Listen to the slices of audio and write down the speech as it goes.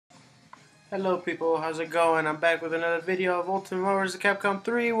Hello people, how's it going? I'm back with another video of Ultimate Marvel vs. Capcom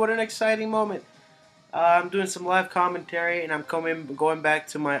 3. What an exciting moment. I'm doing some live commentary and I'm going back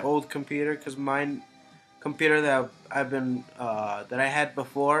to my old computer because my computer that I had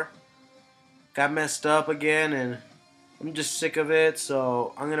before got messed up again and I'm just sick of it,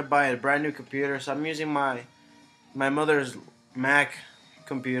 so I'm gonna buy a brand new computer. So I'm using my mother's Mac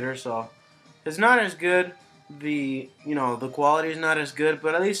computer, so it's not as good. The quality is not as good,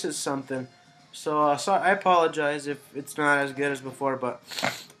 but at least it's something. So, I apologize if it's not as good as before, but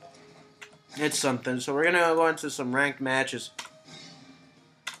it's something. So we're gonna go into some ranked matches.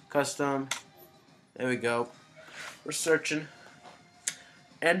 Custom. There we go. We're searching.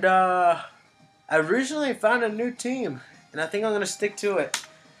 And I recently found a new team, and I think I'm gonna stick to it.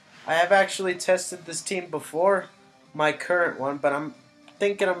 I have actually tested this team before, my current one, but I'm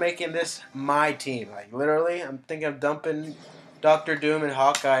thinking of making this my team. Like literally, I'm thinking of dumping Doctor Doom and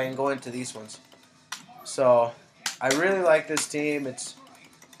Hawkeye and going to these ones. So I really like this team. It's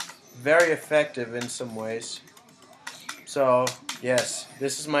very effective in some ways. So yes,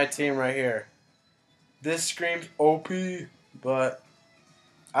 this is my team right here. This screams OP, but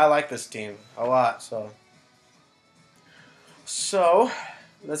I like this team a lot. So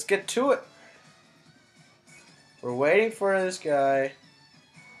let's get to it. We're waiting for this guy.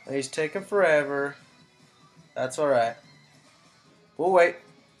 He's taking forever. That's alright. We'll wait.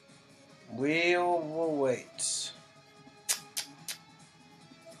 We'll wait.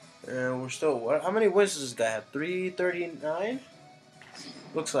 And we're still, what? How many wins does this guy have? 339?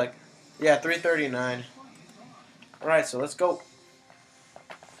 Looks like. Yeah, 339. Alright, so let's go.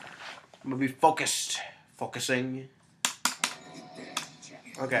 I'm gonna be focused. Focusing.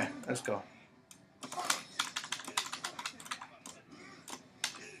 Okay, let's go.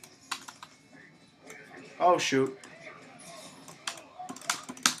 Oh, shoot.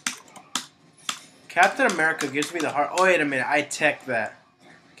 Captain America gives me the hard... Oh, wait a minute. I teched that.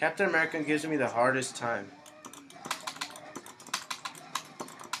 Captain America gives me the hardest time.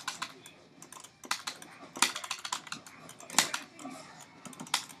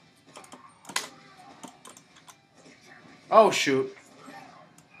 Oh, shoot.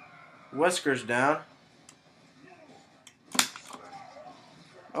 Wesker's down.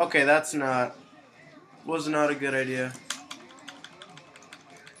 Okay, that's not... Was not a good idea.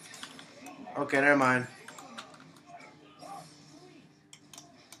 Okay, never mind.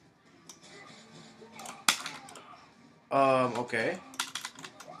 Okay.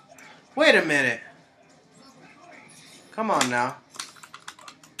 Wait a minute. Come on now.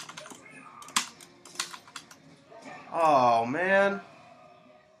 Oh, man.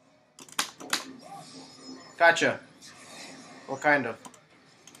 Gotcha. What kind of?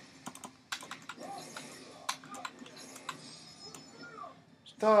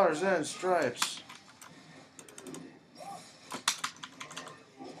 Stars and stripes.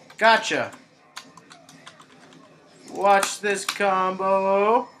 Gotcha. Watch this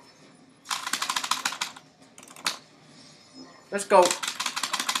combo. Let's go. I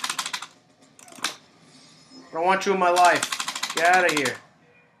don't want you in my life. Get out of here.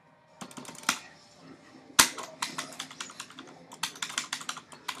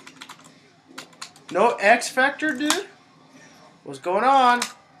 No X Factor, dude? What's going on?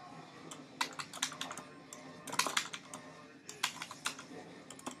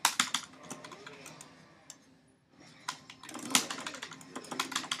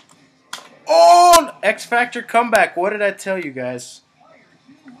 Oh! X Factor comeback. What did I tell you guys?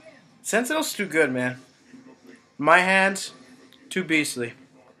 Sentinel's too good, man. My hands, too beastly.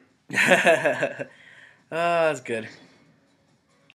 That's good.